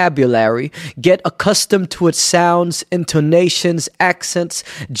vocabulary, get accustomed to its sounds, intonations, accents,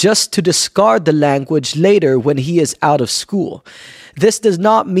 just to discard the language later when he is out of school. This does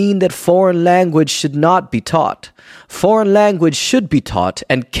not mean that foreign language should not be taught. Foreign language should be taught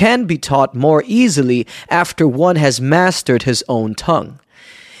and can be taught more easily after one has mastered his own tongue.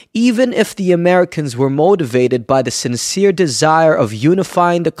 Even if the Americans were motivated by the sincere desire of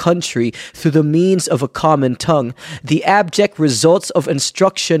unifying the country through the means of a common tongue, the abject results of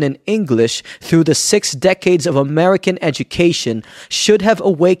instruction in English through the 6 decades of American education should have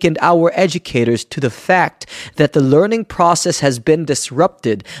awakened our educators to the fact that the learning process has been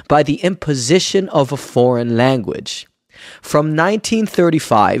disrupted by the imposition of a foreign language. From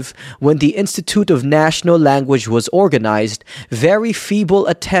 1935, when the Institute of National Language was organized, very feeble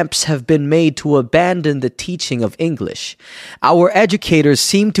attempts have been made to abandon the teaching of English. Our educators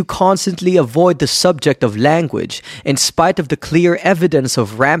seem to constantly avoid the subject of language, in spite of the clear evidence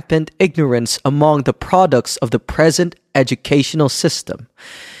of rampant ignorance among the products of the present educational system.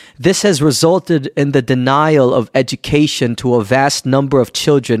 This has resulted in the denial of education to a vast number of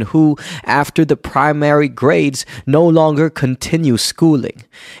children who, after the primary grades, no longer continue schooling.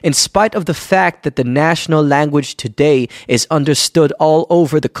 In spite of the fact that the national language today is understood all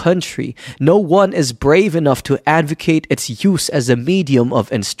over the country, no one is brave enough to advocate its use as a medium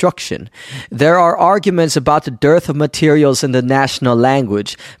of instruction. There are arguments about the dearth of materials in the national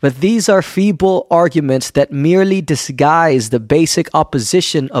language, but these are feeble arguments that merely disguise the basic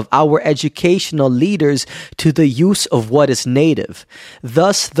opposition of our educational leaders to the use of what is native.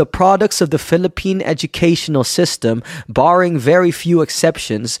 Thus, the products of the Philippine educational system, barring very few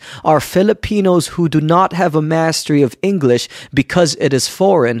exceptions, are Filipinos who do not have a mastery of English because it is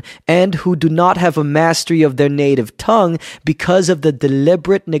foreign, and who do not have a mastery of their native tongue because of the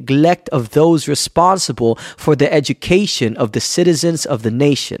deliberate neglect of those responsible for the education of the citizens of the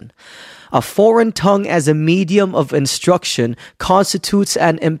nation. A foreign tongue as a medium of instruction constitutes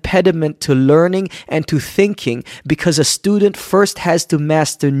an impediment to learning and to thinking because a student first has to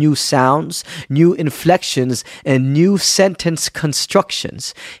master new sounds, new inflections, and new sentence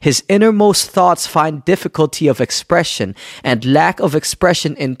constructions. His innermost thoughts find difficulty of expression, and lack of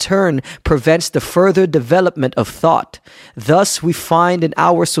expression in turn prevents the further development of thought. Thus, we find in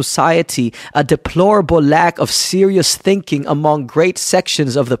our society a deplorable lack of serious thinking among great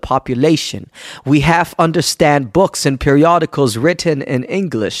sections of the population. We half understand books and periodicals written in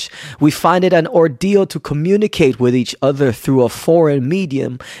English. We find it an ordeal to communicate with each other through a foreign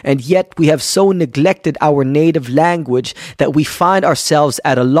medium, and yet we have so neglected our native language that we find ourselves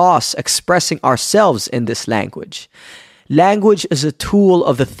at a loss expressing ourselves in this language. Language is a tool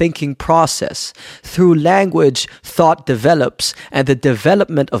of the thinking process. Through language, thought develops, and the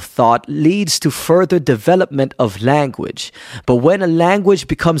development of thought leads to further development of language. But when a language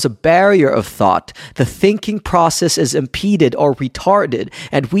becomes a barrier of thought, the thinking process is impeded or retarded,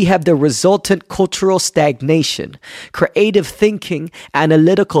 and we have the resultant cultural stagnation. Creative thinking,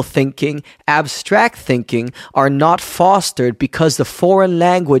 analytical thinking, abstract thinking are not fostered because the foreign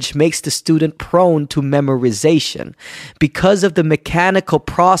language makes the student prone to memorization. Because of the mechanical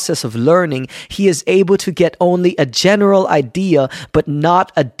process of learning, he is able to get only a general idea, but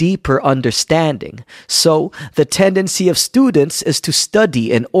not a deeper understanding. So, the tendency of students is to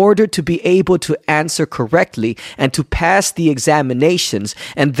study in order to be able to answer correctly and to pass the examinations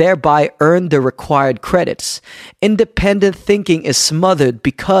and thereby earn the required credits. Independent thinking is smothered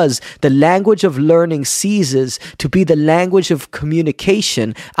because the language of learning ceases to be the language of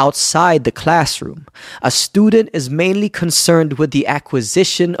communication outside the classroom. A student is mainly concerned with the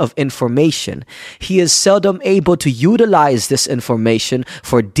acquisition of information. He is seldom able to utilize this information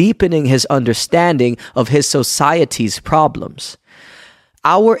for deepening his understanding of his society's problems.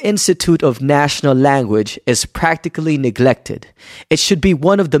 Our Institute of National Language is practically neglected. It should be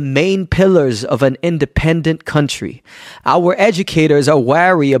one of the main pillars of an independent country. Our educators are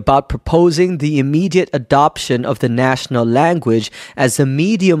wary about proposing the immediate adoption of the national language as a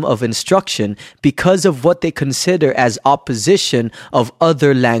medium of instruction because of what they consider as opposition of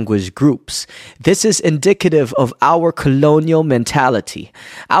other language groups. This is indicative of our colonial mentality.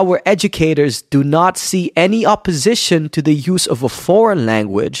 Our educators do not see any opposition to the use of a foreign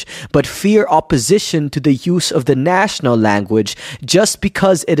language, but fear opposition to the use of the national language just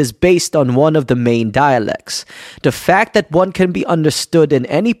because it is based on one of the main dialects. The fact that one can be understood in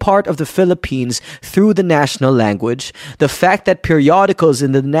any part of the Philippines through the national language, the fact that periodicals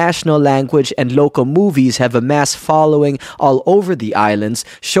in the national language and local movies have a mass following all over the islands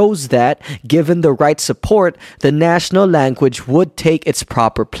shows that, given the right support, the national language would take its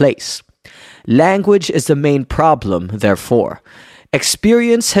proper place. Language is the main problem, therefore.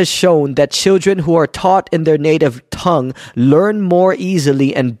 Experience has shown that children who are taught in their native tongue learn more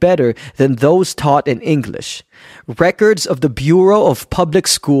easily and better than those taught in English. Records of the Bureau of Public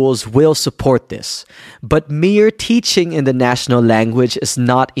Schools will support this. But mere teaching in the national language is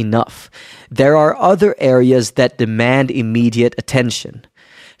not enough. There are other areas that demand immediate attention.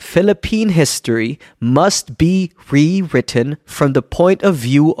 Philippine history must be rewritten from the point of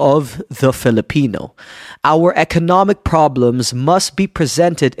view of the Filipino. Our economic problems must be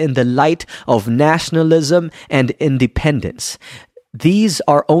presented in the light of nationalism and independence. These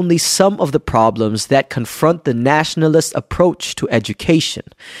are only some of the problems that confront the nationalist approach to education.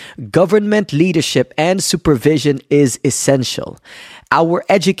 Government leadership and supervision is essential. Our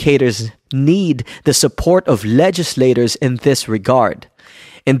educators need the support of legislators in this regard.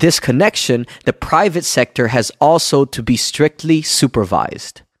 In this connection, the private sector has also to be strictly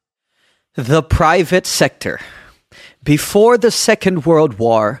supervised. The private sector. Before the Second World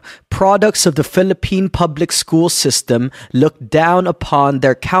War, products of the Philippine public school system looked down upon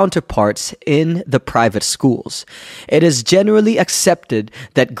their counterparts in the private schools. It is generally accepted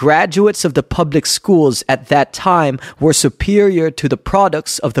that graduates of the public schools at that time were superior to the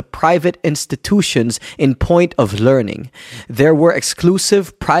products of the private institutions in point of learning. There were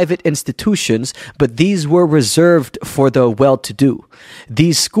exclusive private institutions, but these were reserved for the well-to-do.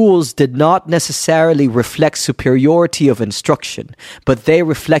 These schools did not necessarily reflect superiority of instruction, but they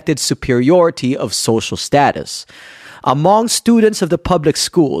reflected superiority of social status. Among students of the public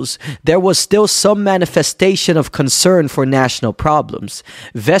schools, there was still some manifestation of concern for national problems.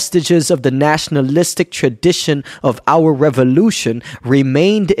 Vestiges of the nationalistic tradition of our revolution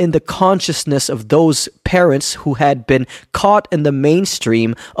remained in the consciousness of those parents who had been caught in the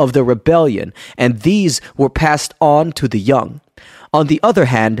mainstream of the rebellion, and these were passed on to the young. On the other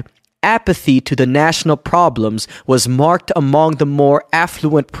hand, Apathy to the national problems was marked among the more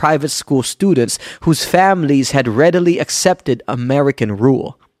affluent private school students whose families had readily accepted American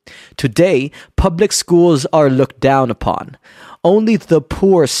rule. Today, public schools are looked down upon. Only the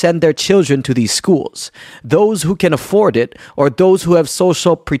poor send their children to these schools. Those who can afford it, or those who have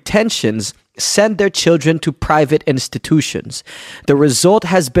social pretensions, send their children to private institutions. The result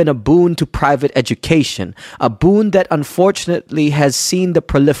has been a boon to private education, a boon that unfortunately has seen the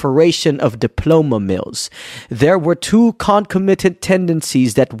proliferation of diploma mills. There were two concomitant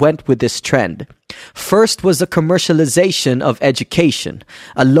tendencies that went with this trend. First was the commercialization of education.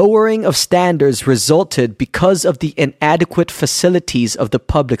 A lowering of standards resulted because of the inadequate facilities of the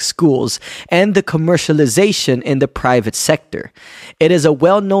public schools and the commercialization in the private sector. It is a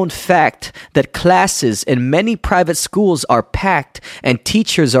well-known fact that classes in many private schools are packed and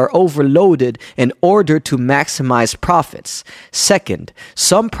teachers are overloaded in order to maximize profits. Second,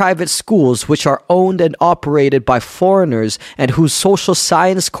 some private schools which are owned and operated by foreigners and whose social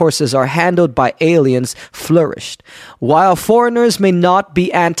science courses are handled by aliens flourished. While foreigners may not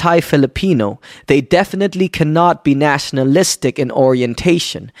be anti-Filipino, they definitely cannot be nationalistic in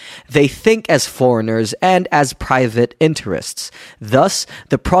orientation. They think as foreigners and as private interests. Thus,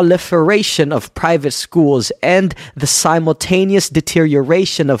 the proliferation of private schools and the simultaneous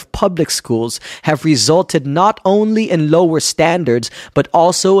deterioration of public schools have resulted not only in lower standards, but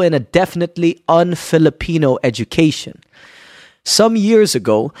also in a definitely un-Filipino education. Some years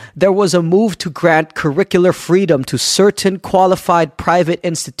ago, there was a move to grant curricular freedom to certain qualified private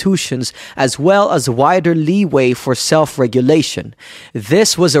institutions as well as wider leeway for self-regulation.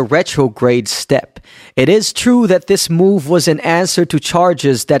 This was a retrograde step. It is true that this move was an answer to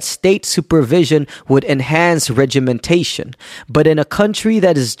charges that state supervision would enhance regimentation. But in a country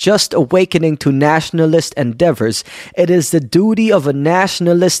that is just awakening to nationalist endeavors, it is the duty of a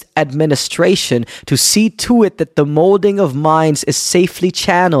nationalist administration to see to it that the molding of minds is safely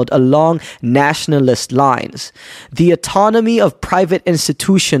channeled along nationalist lines. The autonomy of private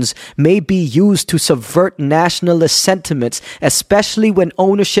institutions may be used to subvert nationalist sentiments, especially when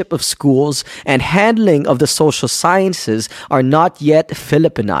ownership of schools and handling of the social sciences are not yet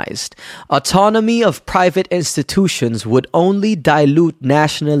Filipinized. Autonomy of private institutions would only dilute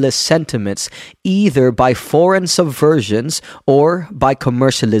nationalist sentiments either by foreign subversions or by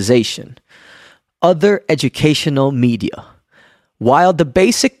commercialization. Other educational media. While the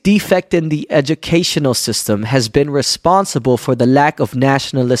basic defect in the educational system has been responsible for the lack of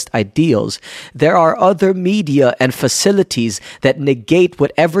nationalist ideals, there are other media and facilities that negate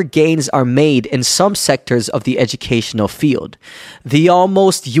whatever gains are made in some sectors of the educational field. The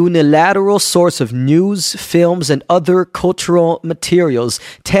almost unilateral source of news, films, and other cultural materials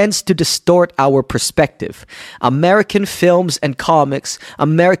tends to distort our perspective. American films and comics,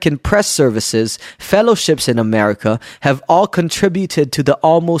 American press services, fellowships in America have all contributed to the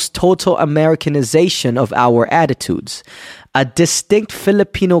almost total Americanization of our attitudes. A distinct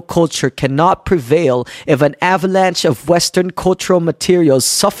Filipino culture cannot prevail if an avalanche of Western cultural materials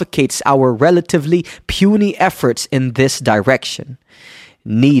suffocates our relatively puny efforts in this direction.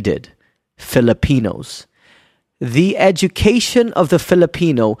 Needed. Filipinos. The education of the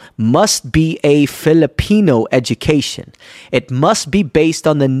Filipino must be a Filipino education. It must be based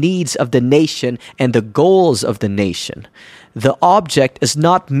on the needs of the nation and the goals of the nation. The object is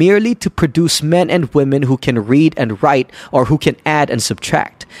not merely to produce men and women who can read and write or who can add and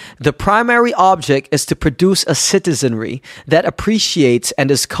subtract. The primary object is to produce a citizenry that appreciates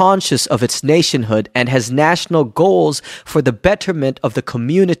and is conscious of its nationhood and has national goals for the betterment of the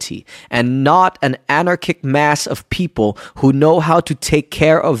community, and not an anarchic mass of people who know how to take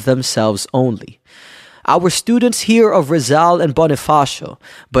care of themselves only. Our students hear of Rizal and Bonifacio,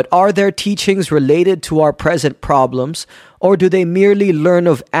 but are their teachings related to our present problems, or do they merely learn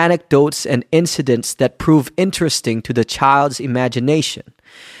of anecdotes and incidents that prove interesting to the child's imagination?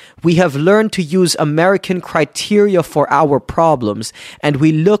 We have learned to use American criteria for our problems, and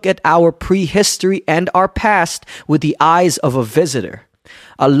we look at our prehistory and our past with the eyes of a visitor.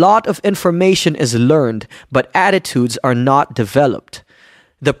 A lot of information is learned, but attitudes are not developed.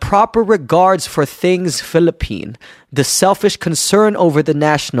 The proper regards for things Philippine, the selfish concern over the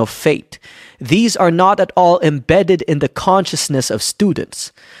national fate, these are not at all embedded in the consciousness of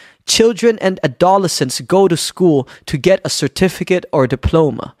students. Children and adolescents go to school to get a certificate or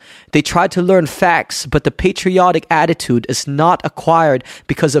diploma. They try to learn facts, but the patriotic attitude is not acquired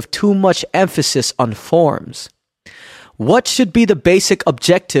because of too much emphasis on forms. What should be the basic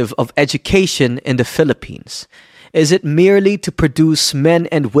objective of education in the Philippines? Is it merely to produce men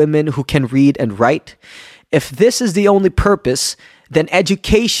and women who can read and write? If this is the only purpose, then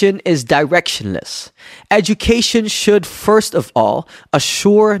education is directionless. Education should, first of all,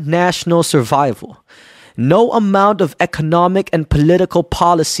 assure national survival. No amount of economic and political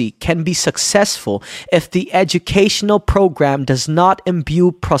policy can be successful if the educational program does not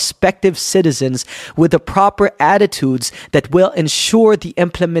imbue prospective citizens with the proper attitudes that will ensure the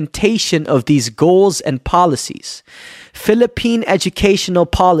implementation of these goals and policies. Philippine educational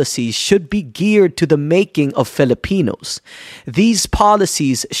policies should be geared to the making of Filipinos. These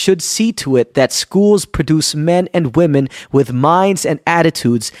policies should see to it that schools produce men and women with minds and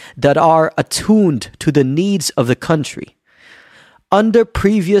attitudes that are attuned to the needs of the country. Under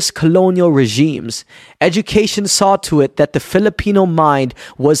previous colonial regimes, education saw to it that the Filipino mind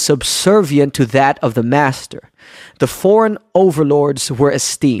was subservient to that of the master. The foreign overlords were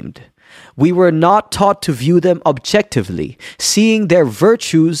esteemed. We were not taught to view them objectively, seeing their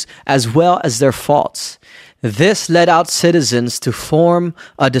virtues as well as their faults. This led out citizens to form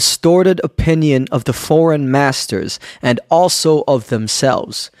a distorted opinion of the foreign masters and also of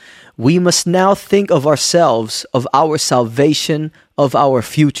themselves. We must now think of ourselves, of our salvation, of our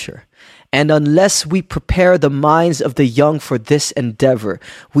future. And unless we prepare the minds of the young for this endeavor,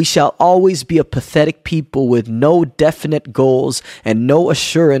 we shall always be a pathetic people with no definite goals and no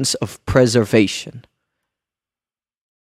assurance of preservation.